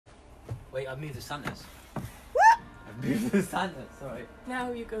Wait, I've moved the Santas. What? I've moved the Santas, sorry.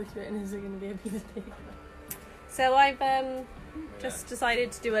 Now you go to it and is it going to be a piece of paper? So I've just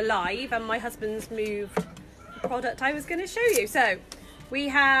decided to do a live, and my husband's moved the product I was going to show you. So we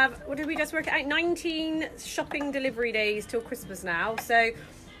have, what did we just work it out? 19 shopping delivery days till Christmas now. So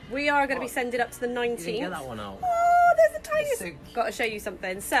we are going to be sending up to the 19th. You didn't get that one out. Oh, there's the tiniest. Got to show you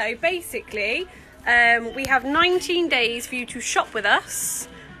something. So basically, we have 19 days for you to shop with us,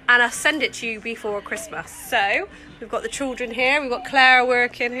 and I'll send it to you before Christmas. So we've got the children here. We've got Claire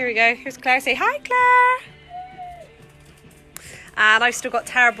working. Here we go. Here's Claire. Say hi, Claire. And I've still got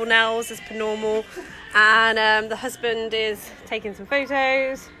terrible nails as per normal. And the husband is taking some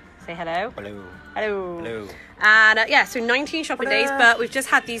photos. Say hello. Hello. Hello. Hello. And yeah, so 19 shopping days, but we've just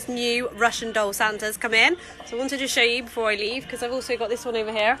had these new Russian doll Santas come in. So I wanted to show you before I leave, because I've also got this one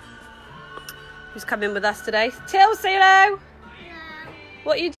over here, who's come in with us today. Till, say hello. Yeah.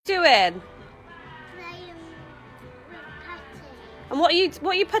 What are you doing? Playing with putty. And what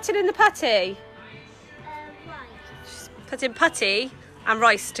are you putting in the putty? Rice. Putting putty and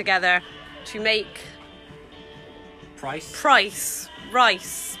rice together to make Price.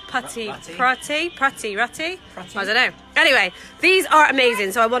 rice, putty, Ratty? ratty. I don't know. Anyway, these are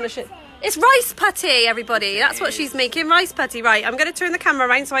amazing. So I want to show. It's rice putty, everybody. That's what she's making, rice putty. Right, I'm going to turn the camera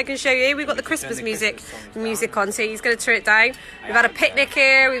around so I can show you. We've got the Christmas music on, so he's going to turn it down. We've had a picnic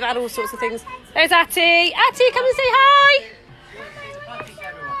here. We've had all sorts of things. There's Atty. Atty, come and say hi.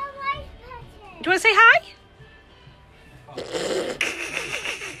 Do you want to say hi?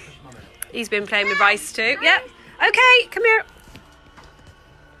 He's been playing with rice too. Yep. Okay, come here.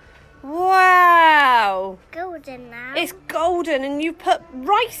 Wow. Golden now. It's golden, and you put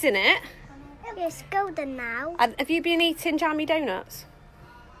rice in it. It's golden now. And have you been eating jammy donuts?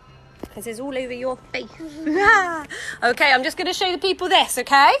 Because it's all over your face. Okay, I'm just going to show the people this,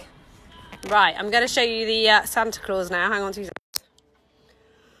 okay? Right, I'm going to show you the Santa Claus now. Hang on 2 seconds.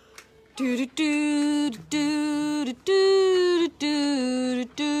 Do do do do do do do do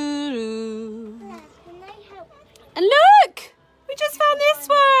do. Can I help? And look, we just found this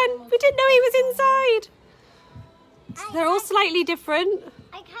one. We didn't know he was inside. They're all slightly different.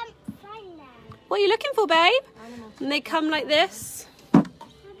 I can't find them. What are you looking for, babe? And they come like this. How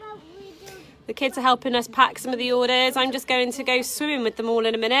about we do? The kids are helping us pack some of the orders. I'm just going to go swimming with them all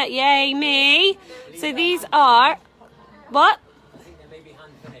in a minute. Yay, me. So these are, what?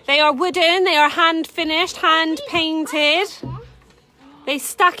 They are wooden, they are hand finished, hand painted. They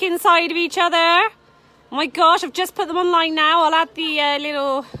stack inside of each other. Oh my gosh, I've just put them online now. I'll add the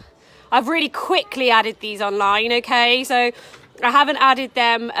little... I've really quickly added these online, okay? So I haven't added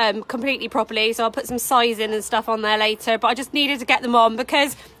them completely properly, so I'll put some sizing and stuff on there later. But I just needed to get them on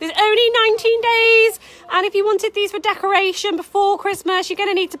because there's only 19 days. And if you wanted these for decoration before Christmas, you're going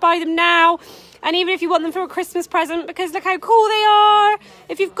to need to buy them now. And even if you want them for a Christmas present, because look how cool they are.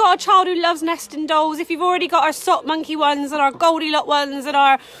 If you've got a child who loves nesting dolls, if you've already got our sock monkey ones and our Goldilocks ones and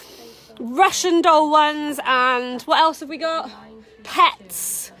our Russian doll ones, and what else have we got?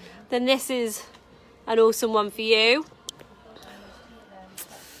 Pets. Then this is an awesome one for you.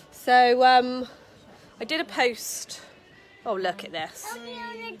 So I did a post. Oh, look at this. Only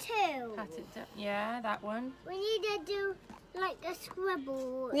on the two. Yeah, that one. We need to do like a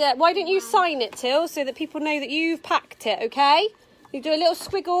scribble. Yeah, why don't you sign it, Till, so that people know that you've packed it, okay? You do a little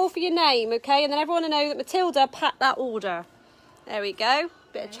squiggle for your name, okay? And then everyone will know that Matilda packed that order. There we go.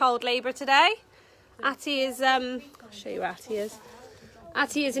 Bit of child labour today. Atty is, I'll show you where Atty is.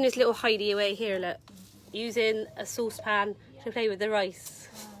 Atty is in his little hidey away here, look. Using a saucepan to play with the rice.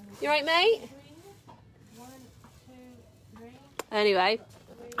 You right, mate? Anyway,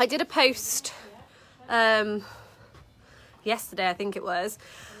 I did a post yesterday, I think it was,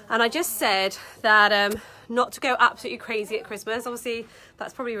 and I just said that not to go absolutely crazy at Christmas. Obviously,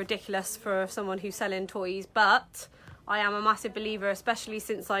 that's probably ridiculous for someone who's selling toys, but I am a massive believer, especially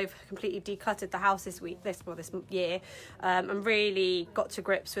since I've completely decluttered the house this year, and really got to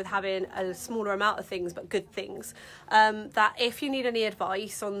grips with having a smaller amount of things, but good things. That if you need any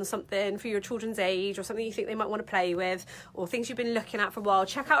advice on something for your children's age, or something you think they might want to play with, or things you've been looking at for a while,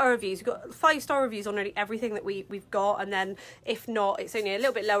 check out our reviews. We've got 5-star reviews on nearly everything that we've got, and then if not, it's only a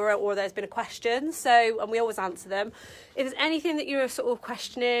little bit lower, or there's been a question. So, and we always answer them. If there's anything that you're sort of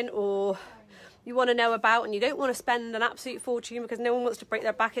questioning, or you want to know about, and you don't want to spend an absolute fortune, because no one wants to break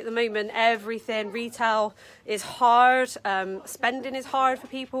their back at the moment. Everything retail is hard. Spending is hard for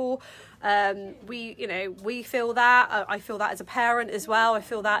people. We feel that. I feel that as a parent as well. I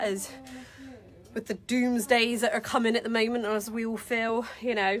feel that as with the doomsdays that are coming at the moment, as we all feel,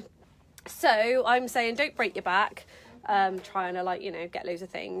 So I'm saying, don't break your back. trying to, like, you know, get loads of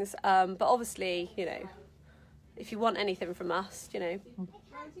things. But obviously, you know, if you want anything from us, you know,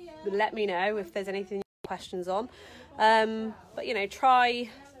 let me know if there's anything you have questions on. But, you know, try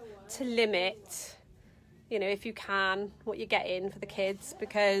to limit, you know, if you can, what you're getting for the kids,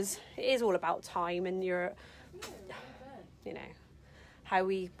 because it is all about time and you know, how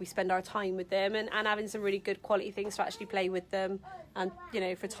we spend our time with them, and having some really good quality things to actually play with them, and, you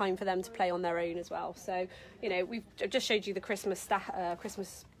know, for time for them to play on their own as well. So, you know, I've just showed you the Christmas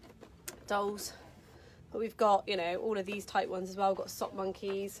dolls, but we've got, you know, all of these type ones as well. We've got sock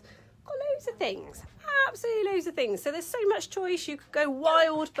monkeys, got loads of things, absolutely loads of things. So there's so much choice. You could go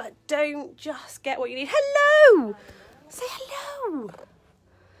wild, but don't just get what you need. Hello, say hello.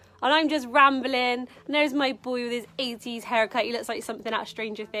 And I'm just rambling. And there's my boy with his 80s haircut. He looks like something out of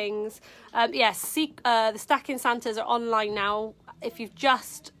Stranger Things. Yes, the Stacking Santas are online now. If you've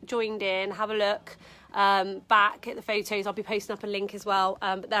just joined in, have a look back at the photos. I'll be posting up a link as well.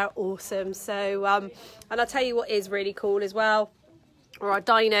 But they're awesome. So, and I'll tell you what is really cool as well, are our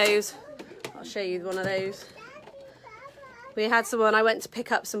dinos. I'll show you one of those. We had someone, I went to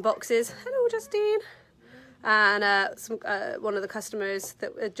pick up some boxes. Hello, Justine. And one of the customers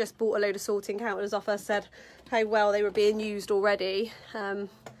that had just bought a load of sorting counters off us said how well they were being used already. Look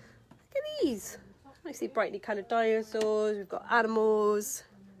at these nicely brightly coloured dinosaurs. We've got animals,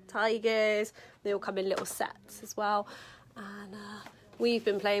 tigers. They all come in little sets as well. And we've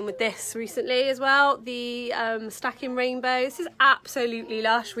been playing with this recently as well, the stacking rainbow. This is absolutely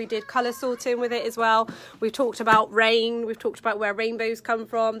lush. We did colour sorting with it as well. We've talked about rain. We've talked about where rainbows come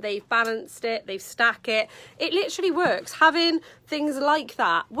from. They've balanced it. They've stacked it. It literally works. Having things like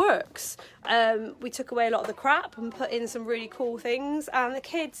that works. We took away a lot of the crap and put in some really cool things, and the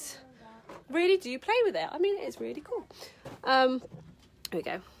kids really do play with it. I mean, it is really cool. Here we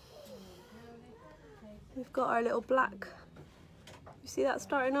go. We've got our little black. You see that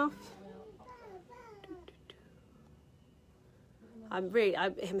starting off? I'm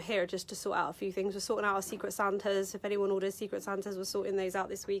here just to sort out a few things. We're sorting out our Secret Santas. If anyone orders Secret Santas, we're sorting those out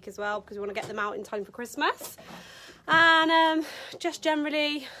this week as well, because we want to get them out in time for Christmas. And just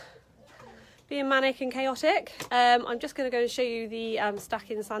generally being manic and chaotic. I'm just going to go and show you the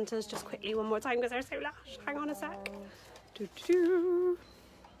Stacking Santas just quickly one more time, because they're so lush. Hang on a sec.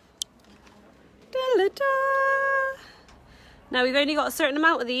 Now, we've only got a certain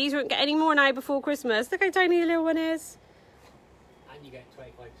amount of these. We won't get any more now before Christmas. Look how tiny the little one is. And you get 25%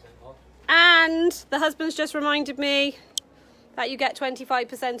 off. And the husband's just reminded me that you get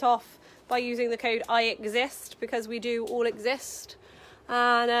 25% off by using the code IEXIST, because we do all exist.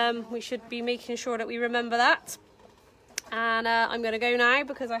 And we should be making sure that we remember that. And I'm going to go now,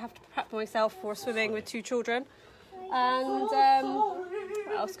 because I have to prep myself for swimming with 2 children. And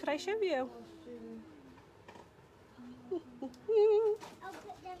what else could I show you?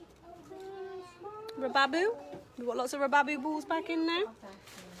 Rababoo. We've got lots of Rababoo balls back in now.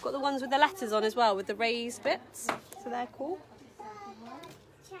 Got the ones with the letters on as well, with the raised bits, so they're cool.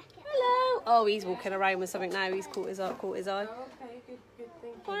 Hello. Oh, he's walking around with something now. He's caught his eye. Okay, good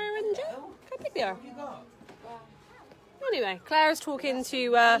thinking. Fire engine. How big they are. Anyway, Claire's talking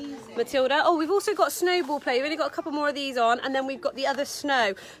to Matilda. Oh, we've also got snowball play. We've only got a couple more of these on, and then we've got the other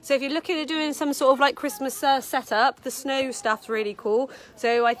snow. So if you're looking at doing some sort of like Christmas setup, the snow stuff's really cool.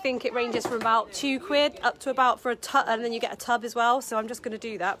 So I think it ranges from about £2 up to about for a tub, and then you get a tub as well. So I'm just going to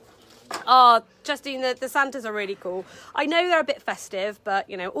do that. Oh, Justine, the Santas are really cool. I know they're a bit festive, but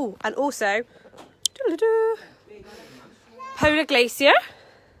you know. Oh, and also Polar Glacier.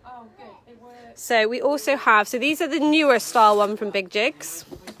 So we also have, so these are the newer style one from Big Jigs.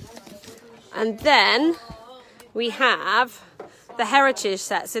 And then we have the Heritage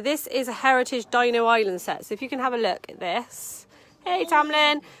set. So this is a Heritage Dino Island set. So if you can have a look at this. Hey,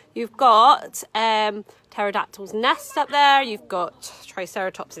 Tamlin. You've got Pterodactyl's nest up there. You've got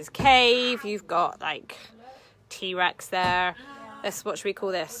Triceratops's cave. You've got like T-Rex there. This, what should we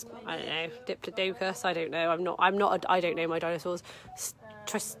call this? I don't know. Diplodocus. I don't know. I don't know my dinosaurs.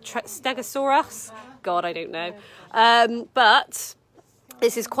 Stegosaurus. God, I don't know. But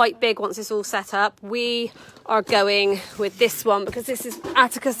this is quite big once it's all set up. We are going with this one because this is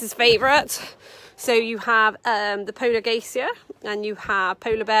Atticus's favourite. So you have the Polar Glacier, and you have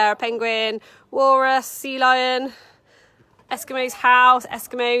Polar Bear, Penguin, Walrus, Sea Lion, Eskimo's house,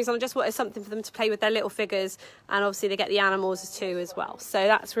 Eskimos, and I just wanted something for them to play with their little figures, and obviously they get the animals too as well. So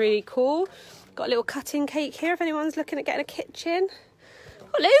that's really cool. Got a little cutting cake here if anyone's looking at getting a kitchen.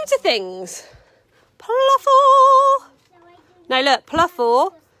 Got loads of things. Pluffle. Now look,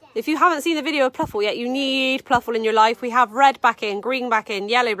 Pluffle If you haven't seen the video of Pluffle yet, you need Pluffle in your life. We have red backing, green backing,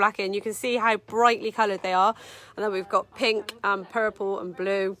 yellow backing. You can see how brightly coloured they are. And then we've got pink and purple and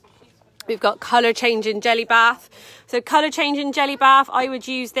blue. We've got colour changing jelly bath. So colour changing jelly bath, I would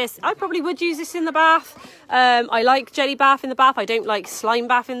use this. I probably would use this in the bath. I like jelly bath in the bath. I don't like slime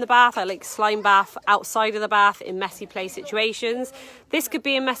bath in the bath. I like slime bath outside of the bath in messy play situations. This could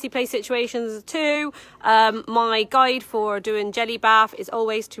be in messy play situations too. My guide for doing jelly bath is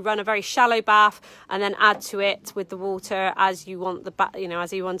always to run a very shallow bath and then add to it with the water as you want the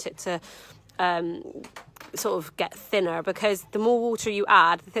as you want it to sort of get thinner, because the more water you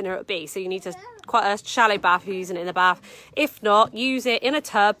add, the thinner it'll be. So you need to quite a shallow bath if you're using it in the bath. If not, use it in a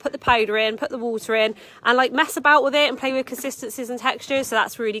tub, put the powder in, put the water in, and like mess about with it and play with consistencies and textures. So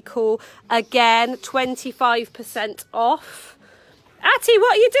that's really cool. Again, 25% off. Atty,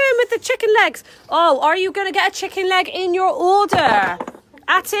 what are you doing with the chicken legs? Oh, are you going to get a chicken leg in your order?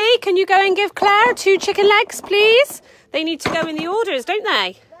 Atty, can you go and give Claire 2 chicken legs, please? They need to go in the orders, don't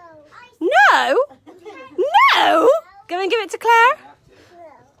they? No? No? Go and give it to Claire.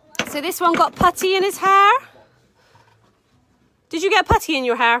 So this one got putty in his hair. Did you get putty in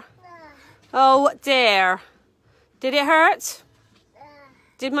your hair? Oh dear. Did it hurt?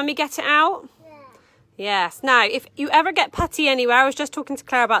 Did Mummy get it out? Yes. Now, if you ever get putty anywhere, I was just talking to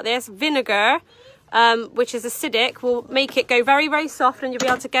Claire about this, vinegar, which is acidic, will make it go very, very soft and you'll be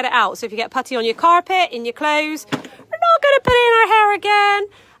able to get it out. So if you get putty on your carpet, in your clothes, we're not going to put it in our hair again.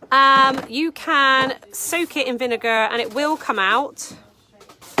 You can soak it in vinegar and it will come out,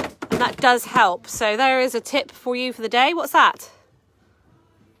 and that does help. So there is a tip for you for the day. What's that?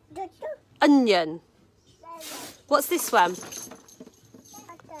 Onion. What's this one?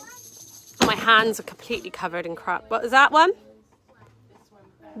 Oh, my hands are completely covered in crap. What is that one?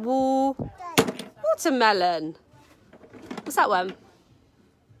 Watermelon. What's that one?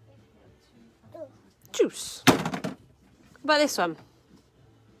 Juice. What about this one?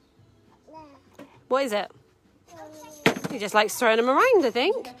 What is it? He just likes throwing them around, I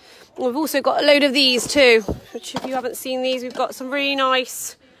think. We've also got a load of these too, which if you haven't seen these, we've got some really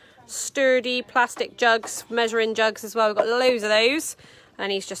nice sturdy plastic jugs, measuring jugs as well. We've got loads of those,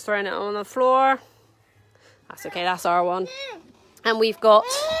 and he's just throwing it on the floor. That's okay, that's our one. And we've got,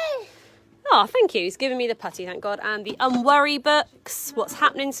 oh, thank you, he's giving me the putty, thank God. And the Unworry books, What's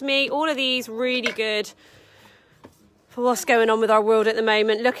Happening to Me, all of these really good for what's going on with our world at the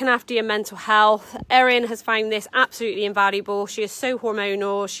moment, looking after your mental health. Erin has found this absolutely invaluable. She is so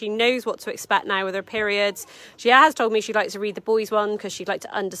hormonal. She knows what to expect now with her periods. She has told me she'd like to read the boys one because she'd like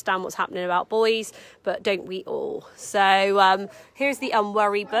to understand what's happening about boys, but don't we all? So here's the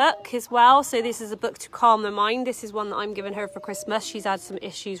Unworry book as well. So this is a book to calm the mind. This is one that I'm giving her for Christmas. She's had some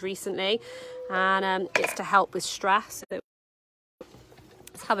issues recently, and it's to help with stress. So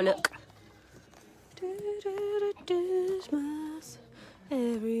let's have a look. Christmas,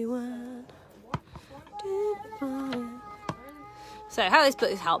 everyone. So how this book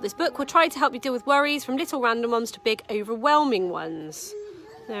has helped. This book will try to help you deal with worries from little random ones to big overwhelming ones.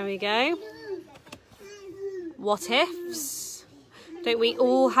 There we go. What ifs? Don't we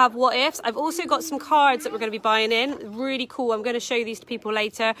all have what ifs? I've also got some cards that we're going to be buying in. Really cool. I'm going to show these to people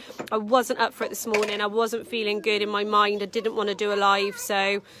later. I wasn't up for it this morning. I wasn't feeling good in my mind. I didn't want to do a live,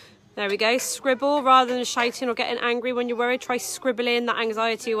 so there we go. Scribble rather than shouting or getting angry when you're worried. Try scribbling that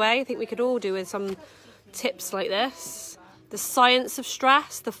anxiety away. I think we could all do with some tips like this. The Science of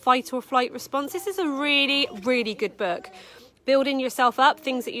Stress, the Fight or Flight Response. This is a really, really good book. Building yourself up,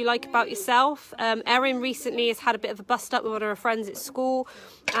 things that you like about yourself. Erin recently has had a bit of a bust up with one of her friends at school,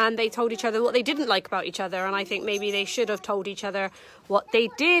 and they told each other what they didn't like about each other, and I think maybe they should have told each other what they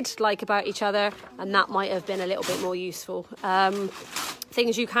did like about each other, and that might have been a little bit more useful.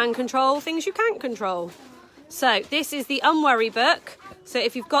 Things you can control, things you can't control. So this is the Unworry book. So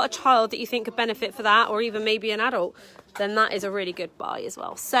if you've got a child that you think could benefit for that, or even maybe an adult, then that is a really good buy as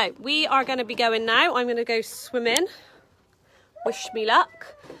well. So we are going to be going now. I'm going to go swimming. Wish me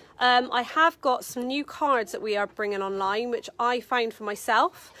luck. I have got some new cards that we are bringing online, which I found for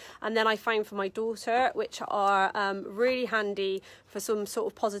myself, and then I found for my daughter, which are really handy for some sort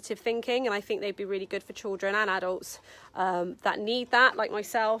of positive thinking, and I think they'd be really good for children and adults that need that, like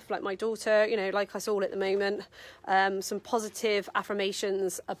myself, like my daughter, you know, like us all at the moment. Some positive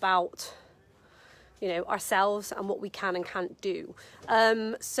affirmations about, you know, ourselves and what we can and can't do.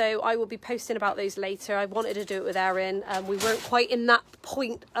 So I will be posting about those later. I wanted to do it with Erin. We weren't quite in that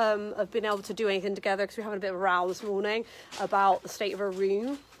point of being able to do anything together because we were having a bit of a row this morning about the state of her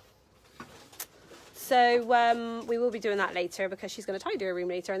room. So we will be doing that later because she's going to tidy her room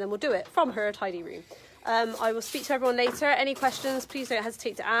later, and then we'll do it from her tidy room. I will speak to everyone later. Any questions, please don't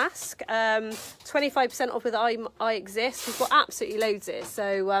hesitate to ask. 25% off with I Exist. We've got absolutely loads of it.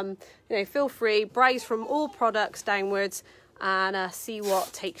 So, you know, feel free, browse from all products downwards and see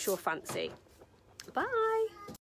what takes your fancy. Bye.